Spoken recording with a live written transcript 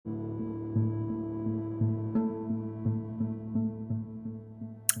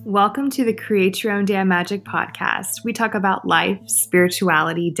Welcome to the Create Your Own Damn Magic podcast. We talk about life,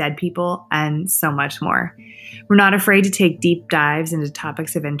 spirituality, dead people, and so much more. We're not afraid to take deep dives into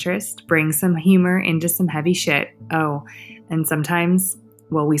topics of interest, bring some humor into some heavy shit. Oh, and sometimes,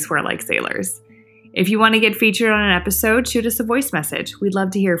 well, we swear like sailors. If you want to get featured on an episode, shoot us a voice message. We'd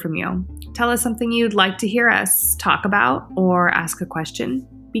love to hear from you. Tell us something you'd like to hear us talk about or ask a question.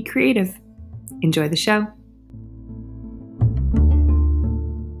 Be creative. Enjoy the show.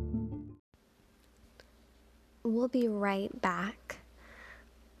 We'll be right back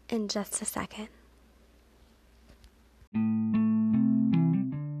in just a second.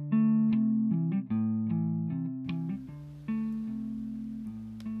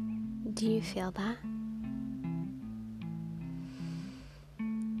 Do you feel that?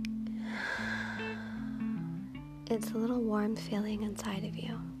 It's a little warm feeling inside of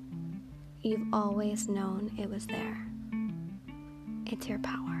you. You've always known it was there. It's your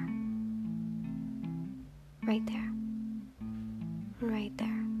power. Right there. Right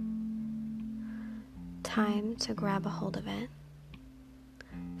there. Time to grab a hold of it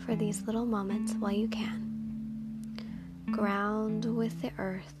for these little moments while you can. Ground with the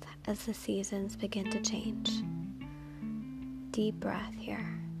earth as the seasons begin to change. Deep breath here.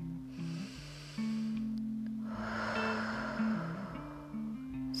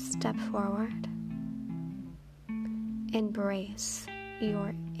 Step forward. Embrace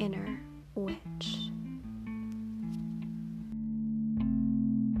your inner witch.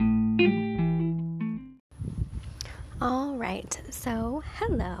 All right, so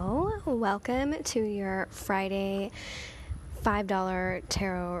hello, welcome to your Friday $5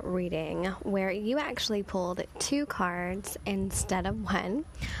 tarot reading where you actually pulled 2 cards instead of 1,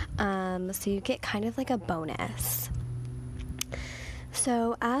 so you get kind of like a bonus.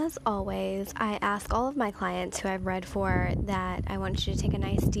 So as always, I ask all of my clients who I've read for that I want you to take a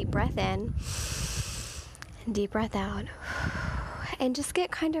nice deep breath in, deep breath out, and just get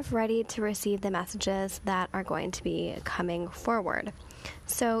kind of ready to receive the messages that are going to be coming forward.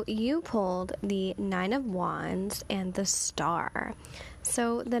 So you pulled the 9 of Wands and the Star.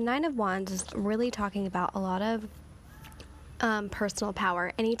 So the 9 of Wands is really talking about a lot of personal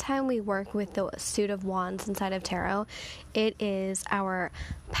power. Anytime we work with the suit of wands inside of tarot, it is our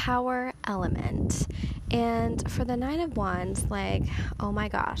power element. And for the 9 of Wands, like, oh my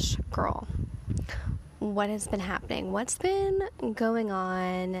gosh, girl, what has been happening? What's been going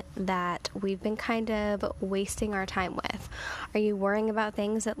on that we've been kind of wasting our time with? Are you worrying about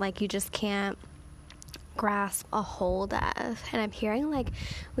things that like you just can't grasp a hold of? And I'm hearing like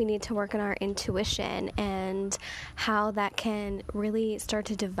we need to work on our intuition and how that can really start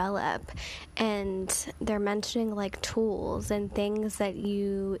to develop. And they're mentioning like tools and things that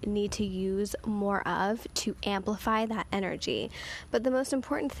you need to use more of to amplify that energy. But the most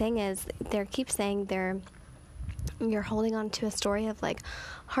important thing is they keep saying you're holding on to a story of like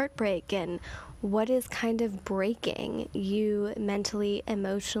heartbreak and what is kind of breaking you mentally,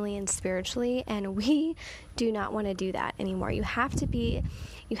 emotionally, and spiritually, and we do not want to do that anymore. You have to be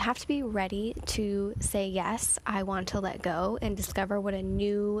ready to say, yes, I want to let go and discover what a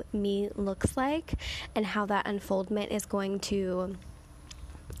new me looks like and how that unfoldment is going to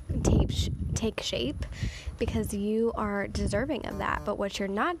take shape, because you are deserving of that. But what you're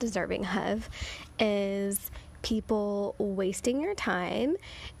not deserving of is people wasting your time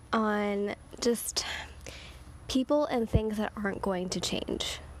on just people and things that aren't going to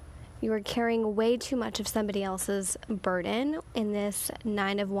change. You are carrying way too much of somebody else's burden in this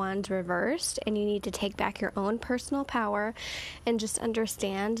 9 of Wands reversed, and you need to take back your own personal power and just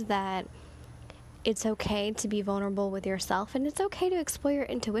understand that it's okay to be vulnerable with yourself, and it's okay to explore your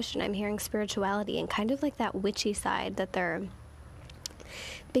intuition. I'm hearing spirituality and kind of like that witchy side that they're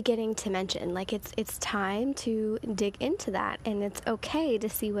beginning to mention. Like it's time to dig into that, and it's okay to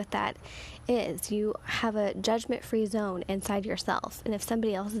see what that is. You have a judgment-free zone inside yourself, and if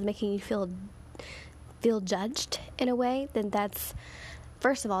somebody else is making you feel judged in a way, then that's,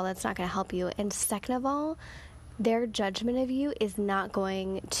 first of all, that's not going to help you, and second of all, their judgment of you is not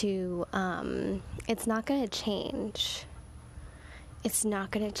going to it's not going to change. It's not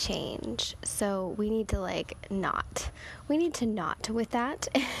going to change. So we need to not with that.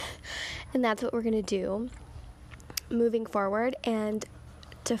 And that's what we're going to do moving forward. And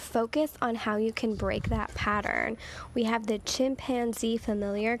to focus on how you can break that pattern, we have the Chimpanzee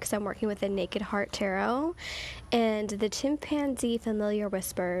Familiar, because I'm working with the Naked Heart Tarot. And the Chimpanzee Familiar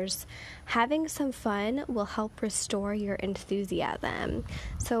whispers, having some fun will help restore your enthusiasm.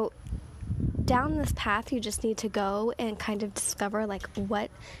 So down this path you just need to go and kind of discover like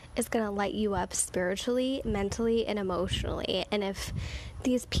what is going to light you up spiritually, mentally, and emotionally. And if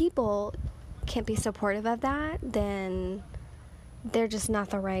these people can't be supportive of that, then they're just not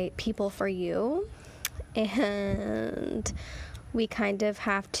the right people for you. And we kind of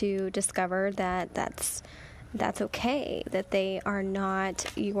have to discover that that's okay, that they are not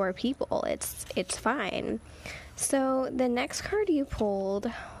your people. It's fine. So the next card you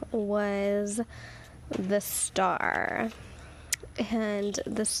pulled was the Star. And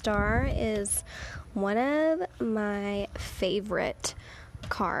the Star is one of my favorite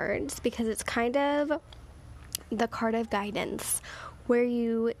cards because it's kind of the card of guidance, where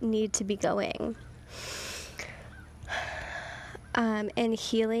you need to be going. And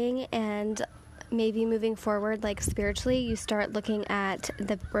healing and maybe moving forward, like spiritually, you start looking at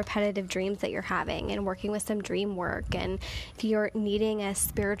the repetitive dreams that you're having and working with some dream work. And if you're needing a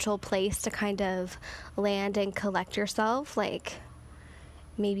spiritual place to kind of land and collect yourself, like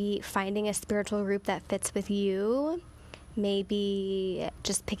maybe finding a spiritual group that fits with you, maybe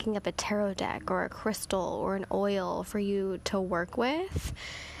just picking up a tarot deck or a crystal or an oil for you to work with.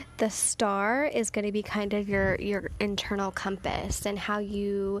 The Star is going to be kind of your internal compass and how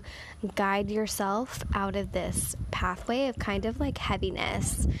you guide yourself out of this pathway of kind of like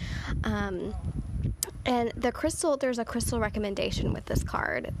heaviness. And the crystal, there's a crystal recommendation with this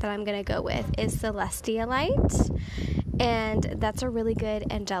card that I'm going to go with is Celestialite. And that's a really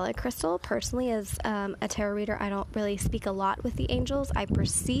good angelic crystal. Personally, as a tarot reader, I don't really speak a lot with the angels. I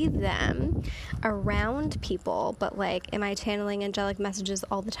perceive them around people, but like, am I channeling angelic messages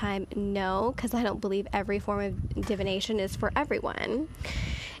all the time? No, because I don't believe every form of divination is for everyone.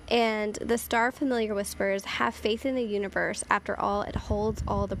 And the Star familiar whispers, have faith in the universe. After all, it holds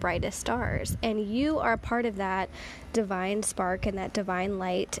all the brightest stars. And you are a part of that divine spark and that divine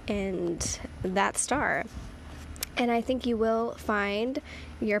light and that star. And I think you will find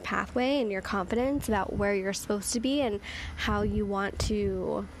your pathway and your confidence about where you're supposed to be and how you want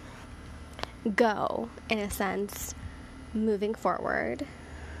to go, in a sense, moving forward.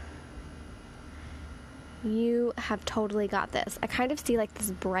 You have totally got this. I kind of see like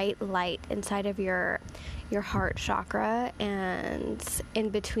this bright light inside of your heart chakra and in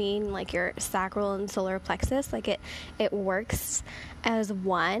between like your sacral and solar plexus. Like it works as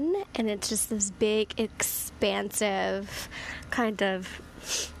one, and it's just this big, expansive kind of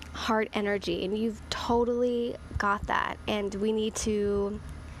heart energy, and you've totally got that. And we need to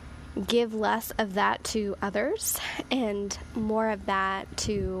give less of that to others and more of that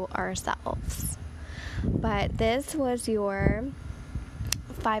to ourselves. But this was your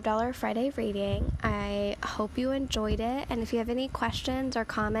 $5 Friday reading. I hope you enjoyed it. And if you have any questions or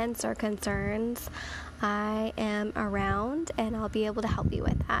comments or concerns, I am around and I'll be able to help you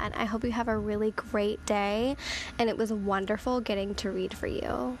with that. I hope you have a really great day, and it was wonderful getting to read for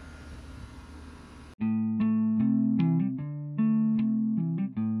you.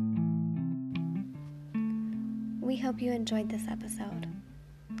 We hope you enjoyed this episode.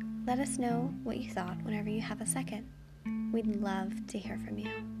 Let us know what you thought whenever you have a second. We'd love to hear from you.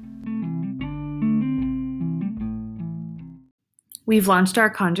 We've launched our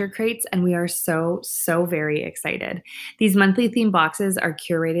Conjure Crates, and we are so very excited. These monthly theme boxes are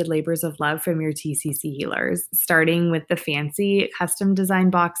curated labors of love from your TCC healers, starting with the fancy custom design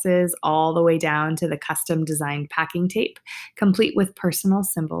boxes all the way down to the custom designed packing tape, complete with personal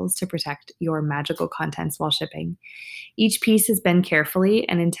symbols to protect your magical contents while shipping. Each piece has been carefully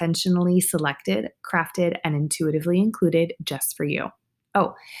and intentionally selected, crafted, and intuitively included just for you.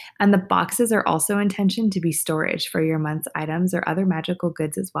 Oh, and the boxes are also intentioned to be storage for your month's items or other magical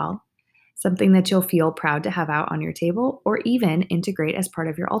goods as well, something that you'll feel proud to have out on your table or even integrate as part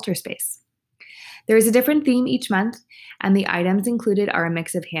of your altar space. There is a different theme each month, and the items included are a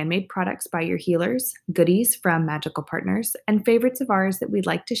mix of handmade products by your healers, goodies from magical partners, and favorites of ours that we'd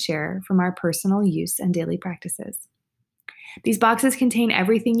like to share from our personal use and daily practices. These boxes contain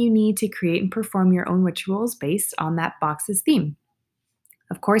everything you need to create and perform your own rituals based on that box's theme.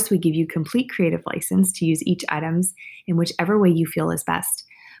 Of course, we give you complete creative license to use each items in whichever way you feel is best,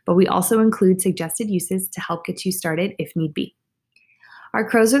 but we also include suggested uses to help get you started if need be. Our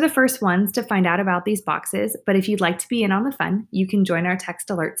crows are the first ones to find out about these boxes, but if you'd like to be in on the fun, you can join our text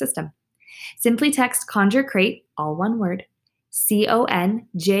alert system. Simply text Conjure Crate, all one word, CONJURECRATE,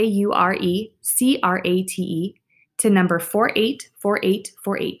 to number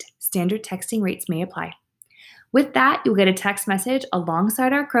 484848. Standard texting rates may apply. With that, you'll get a text message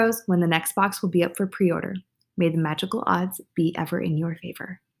alongside our crows when the next box will be up for pre-order. May the magical odds be ever in your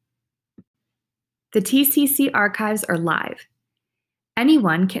favor. The TCC archives are live.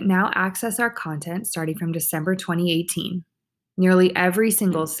 Anyone can now access our content starting from December 2018. Nearly every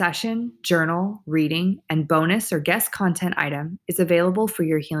single session, journal, reading, and bonus or guest content item is available for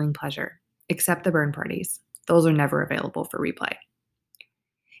your healing pleasure, except the burn parties. Those are never available for replay.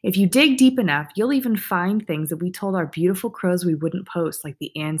 If you dig deep enough, you'll even find things that we told our beautiful crows we wouldn't post, like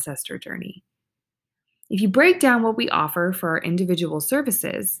the ancestor journey. If you break down what we offer for our individual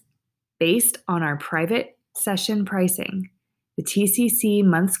services, based on our private session pricing, the TCC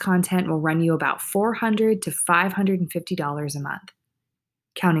month's content will run you about $400 to $550 a month.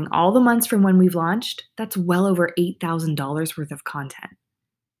 Counting all the months from when we've launched, that's well over $8,000 worth of content.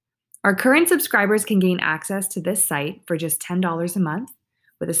 Our current subscribers can gain access to this site for just $10 a month,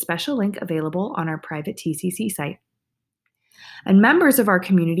 with a special link available on our private TCC site. And members of our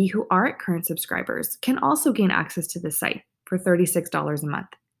community who aren't current subscribers can also gain access to this site for $36 a month.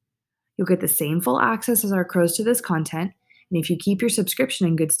 You'll get the same full access as our crows to this content, and if you keep your subscription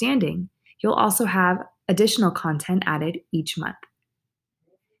in good standing, you'll also have additional content added each month.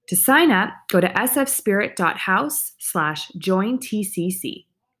 To sign up, go to sfspirit.house/jointcc.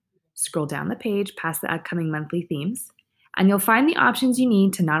 Scroll down the page past the upcoming monthly themes, and you'll find the options you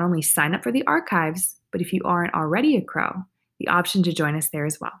need to not only sign up for the archives, but if you aren't already a crow, the option to join us there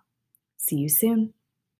as well. See you soon.